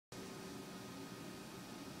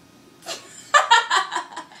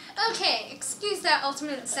Okay, excuse that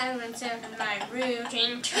ultimate silence of my rude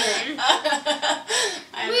intern.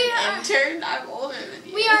 I'm an intern? I'm older than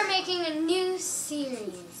you. We are making a new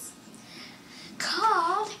series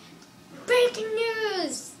called Breaking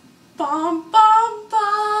News. Bum, bum, bum.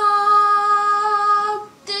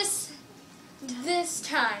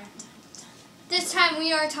 This time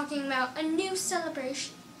we are talking about a new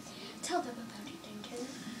celebration. Tell them about it, intern.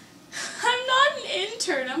 I'm not an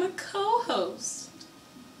intern. I'm a co-host.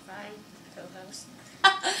 Fine, co-host.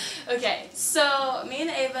 Okay, so me and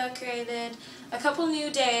Ava created a couple new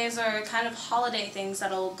days or kind of holiday things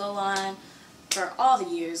that'll go on for all the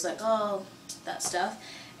years, like all that stuff.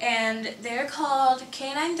 And they're called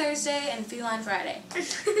Canine Thursday and Feline Friday.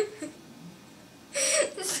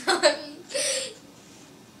 Sorry.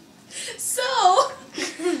 So,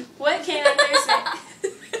 what Canine Thursday?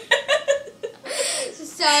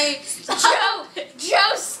 Sorry. Stop.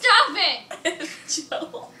 Joe, stop it!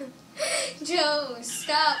 Joe. Joe,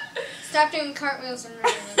 stop. Stop doing cartwheels and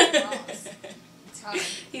running the balls. It's hard.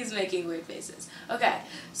 He's making weird faces. Okay,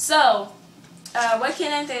 so what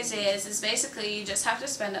Canine Thursday is basically you just have to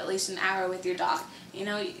spend at least an hour with your dog. You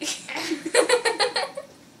know,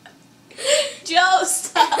 Joe,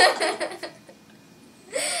 stop.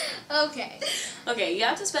 Okay. Okay, you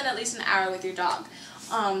have to spend at least an hour with your dog.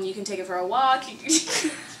 You can take it for a walk.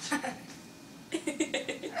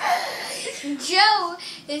 Joe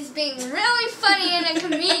is being really funny and a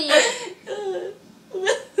comedian.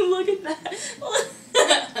 Look at that.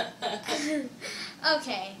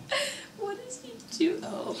 Okay. What does he do?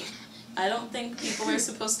 Oh, I don't think people are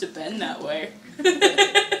supposed to bend that way.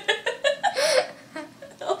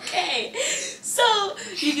 Okay, so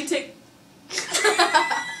you can take...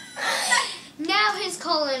 Now his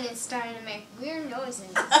colon is starting to make weird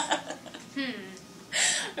noises.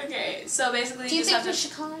 Okay, so basically Do you just think have we to...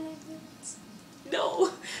 should call it?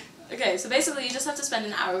 No. Okay, so basically you just have to spend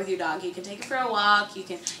an hour with your dog. You can take it for a walk, you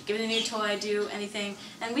can give it a new toy, do anything.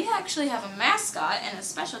 And we actually have a mascot and a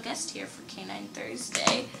special guest here for Canine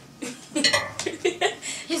Thursday.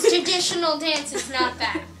 His traditional dance is not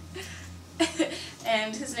that.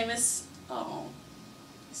 And his name is... Oh,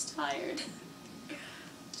 he's tired.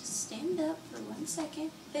 Just stand up for 1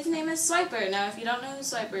 second. His name is Swiper. Now, if you don't know who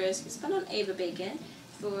Swiper is, he's been on Ava Bacon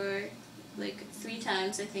for like 3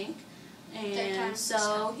 times, I think. And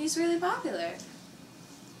so he's really popular.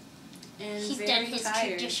 And He's very done his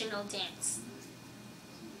tired. traditional dance.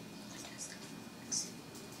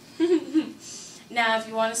 Now, if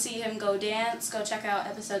you want to see him go dance, go check out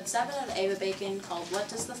episode 7 of Ava Bacon called What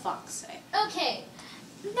Does the Fox Say? Okay,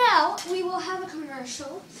 now we will have a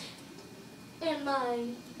commercial, and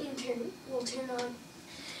my intern will turn on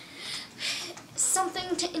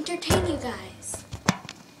something to entertain you guys.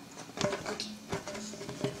 Okay.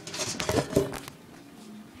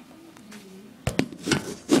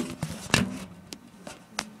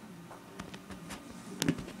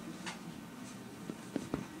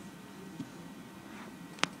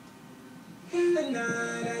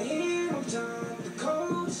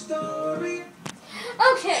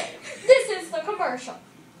 Okay, this is the commercial.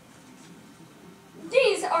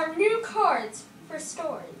 These are new cards for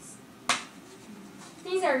stories.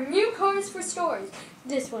 These are new cards for stories.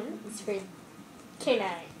 This one is for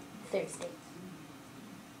Canine Thursday.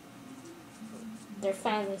 They're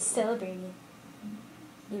finally celebrating,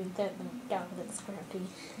 even though the dog looks grumpy.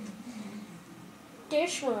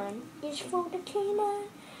 This one is for the canine.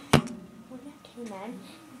 Well, not canine.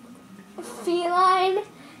 Feline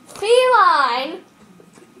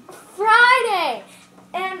Friday!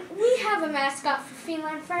 And we have a mascot for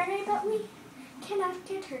Feline Friday, but we cannot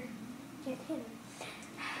get him.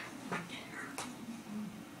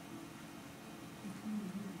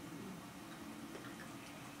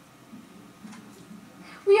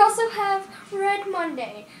 We also have Red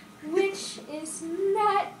Monday, which is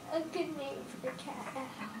not a good name for the cat at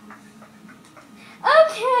all.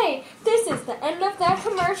 Okay, this is the end of that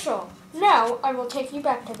commercial. Now I will take you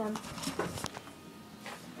back to them.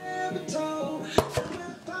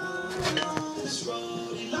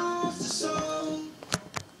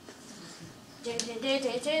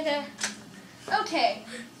 Okay,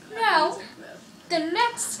 now the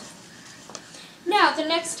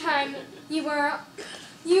next time you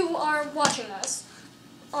are watching us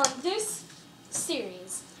on this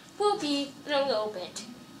series will be in a little bit.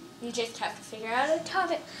 You just have to figure out a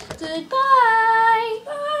topic. Goodbye.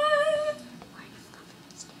 Bye.